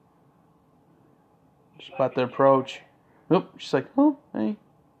 She's about to approach. Oop, she's like, oh, hey.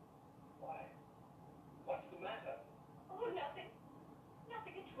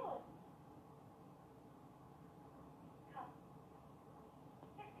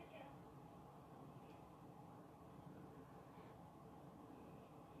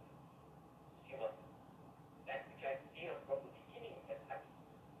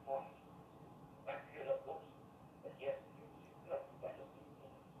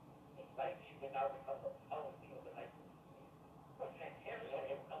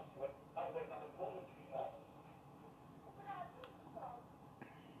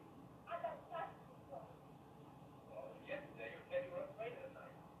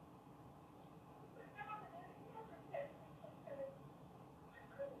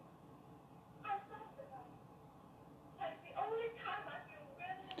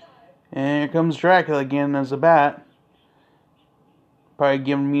 And here comes Dracula again as a bat. Probably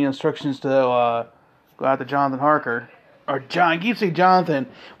giving me instructions to go out to Jonathan Harker. Or John, I keep saying Jonathan.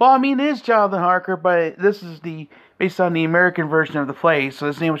 Well, I mean, it is Jonathan Harker, but this is based on the American version of the play, so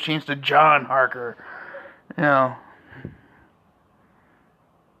his name was changed to John Harker.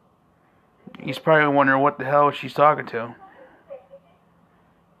 He's probably wondering what the hell she's talking to.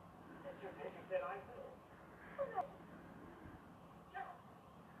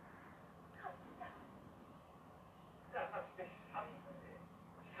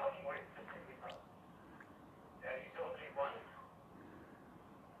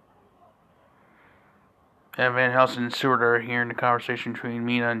 And Van Helsing and Seward are hearing the conversation between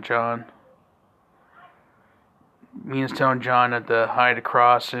Mina and John. Mina's telling John that to hide the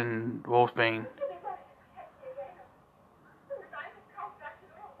cross in Wolfbane.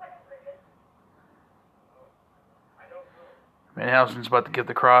 Van Helsing's about to give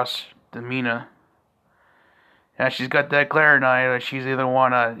the cross to Mina. Yeah, she's got that clarinet. She's either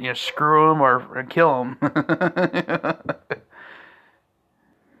want to screw him or kill him.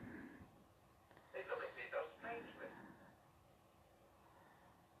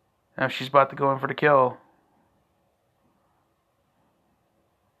 Now she's about to go in for the kill.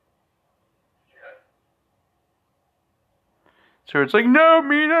 So it's like, no,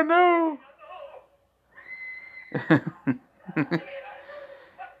 Mina, no.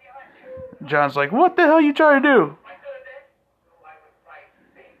 John's like, what the hell are you trying to do?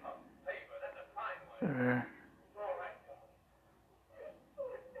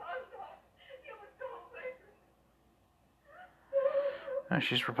 And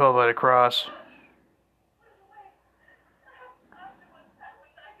she's repelled by the cross.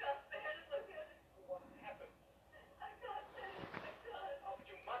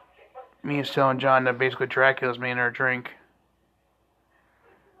 Mina's telling John that basically Dracula's making her drink.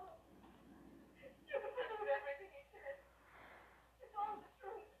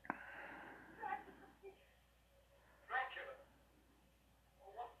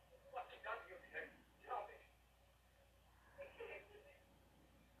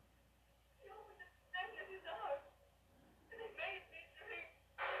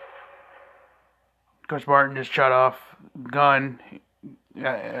 Of course, Martin just shot off gun.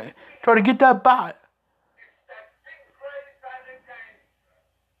 Try to get that bot.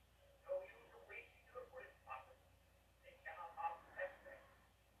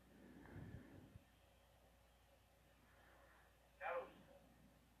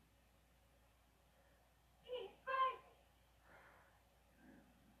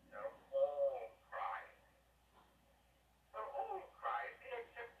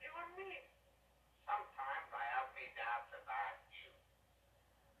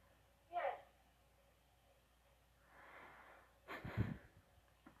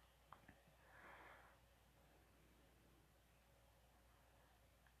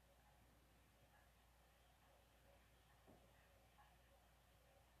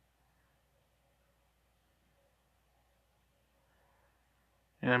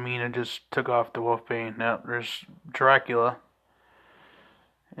 And Mina just took off the Wolfbane. Now there's Dracula.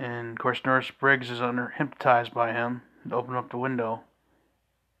 And of course, Nurse Briggs is hypnotized by him to open up the window.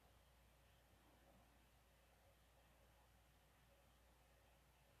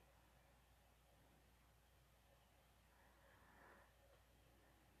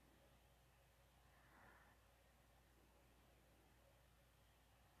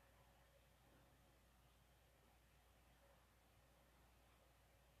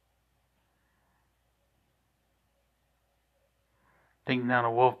 Taking down a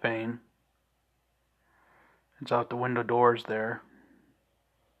Wolfbane. It's out the window doors there.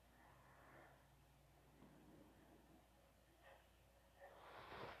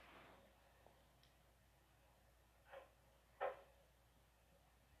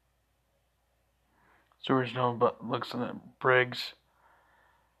 So original looks at Briggs.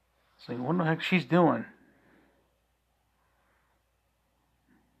 It's like, what the heck she's doing?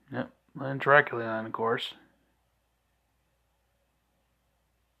 Yep, and Dracula on, of course.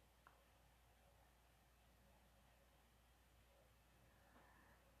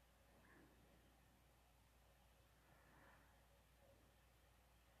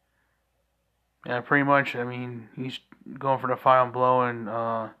 Yeah, pretty much. I mean, he's going for the final blow and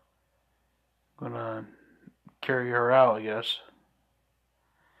gonna carry her out, I guess.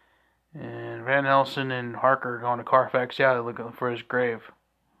 And Van Helsing and Harker going to Carfax Alley looking for his grave.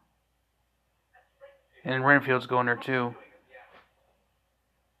 And Renfield's going there too.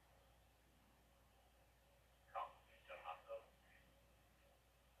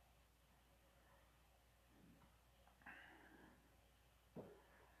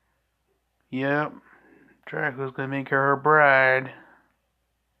 Yep. Dracula's gonna make her bride.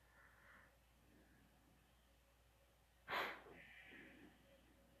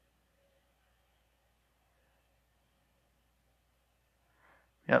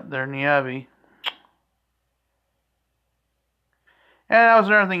 Yep, they're in the Abbey. And that was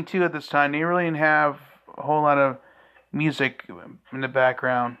another thing too at this time. They really didn't have a whole lot of music in the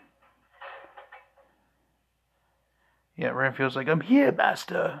background. Yeah, Renfield's like, I'm here,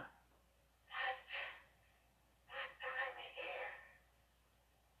 master.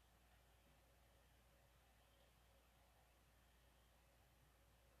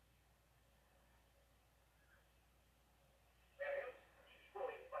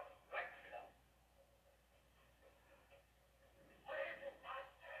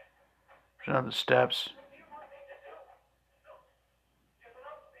 There's another steps.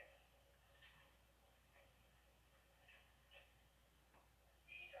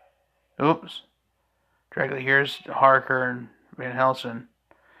 Oops. Dracula hears Harker and Van Helsing.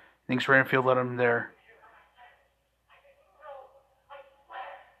 Thinks Renfield let him there.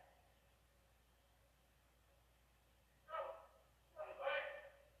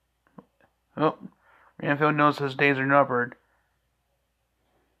 Oh, Renfield knows his days are numbered.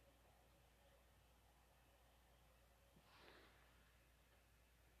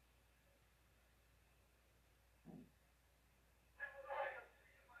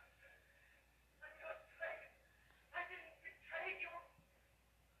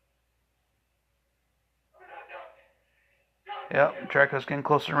 Yep, Dracula's getting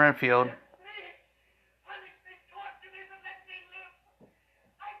closer to Renfield.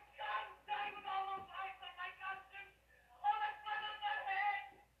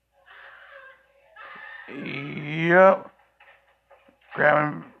 Yep.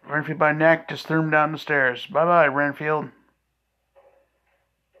 Grabbing Renfield by the neck, just threw him down the stairs. Bye-bye, Renfield.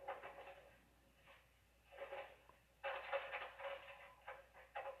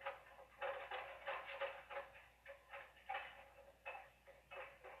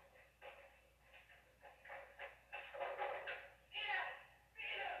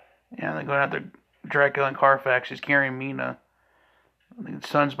 Yeah, they're going after Dracula and Carfax. He's carrying Mina. I think the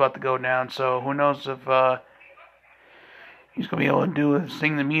sun's about to go down, so who knows if he's going to be able to do his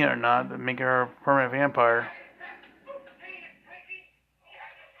thing to Mina or not, but make her a permanent vampire.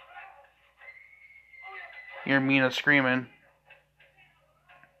 Hear Mina screaming.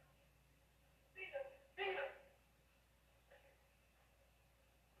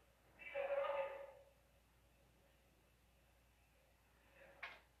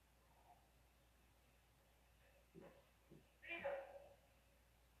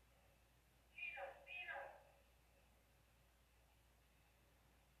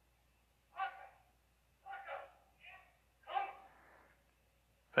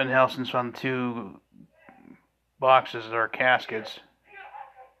 Van Helsing's found 2 boxes that are caskets.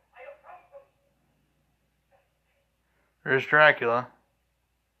 There's Dracula.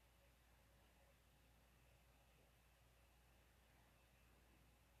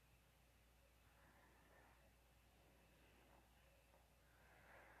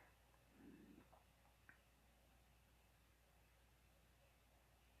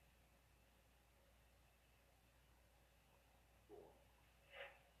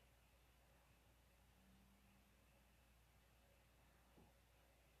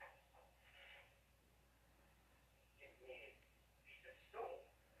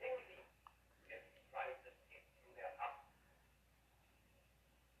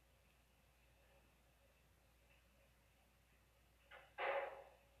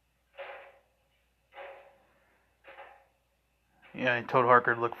 Yeah, he told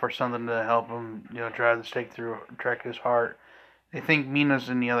Harker to look for something to help him, drive the stake through Dracula's heart. They think Mina's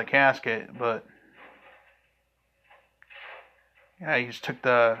in the other casket, but yeah, he just took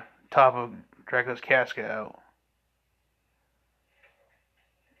the top of Dracula's casket out.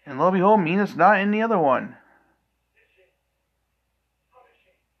 And lo and behold, Mina's not in the other one.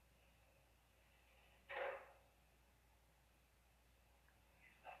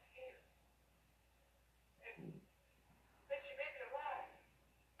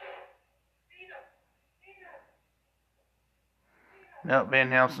 Nope,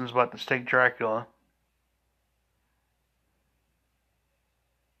 Van Helsing's about to stake Dracula.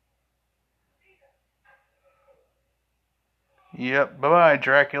 Yep, bye-bye,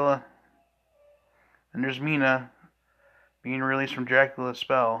 Dracula. And there's Mina being released from Dracula's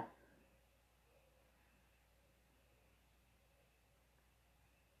spell.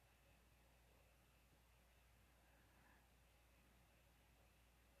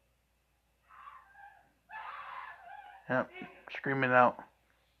 Yep, screaming out.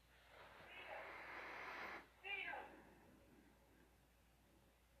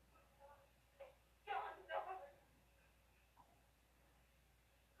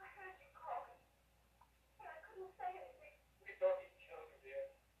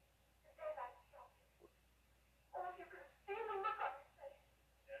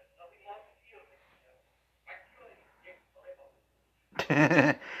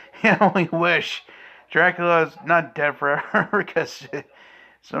 I only wish Dracula's not dead forever because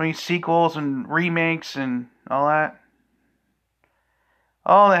so many sequels and remakes and all that.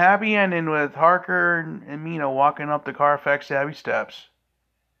 Oh, the happy ending with Harker and Mina walking up the Carfax Abbey steps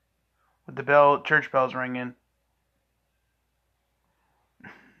with the church bells ringing.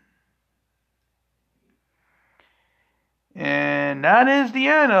 And that is the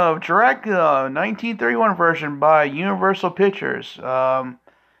end of Dracula, 1931 version by Universal Pictures.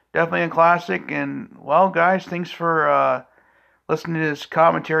 Definitely a classic. And, well, guys, thanks for listening to this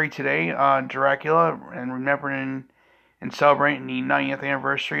commentary today on Dracula and remembering and celebrating the 90th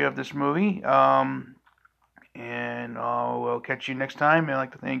anniversary of this movie. And we'll catch you next time. And I'd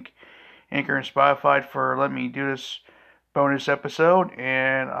like to thank Anchor and Spotify for letting me do this bonus episode.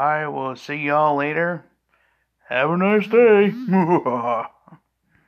 And I will see y'all later. Have a nice day.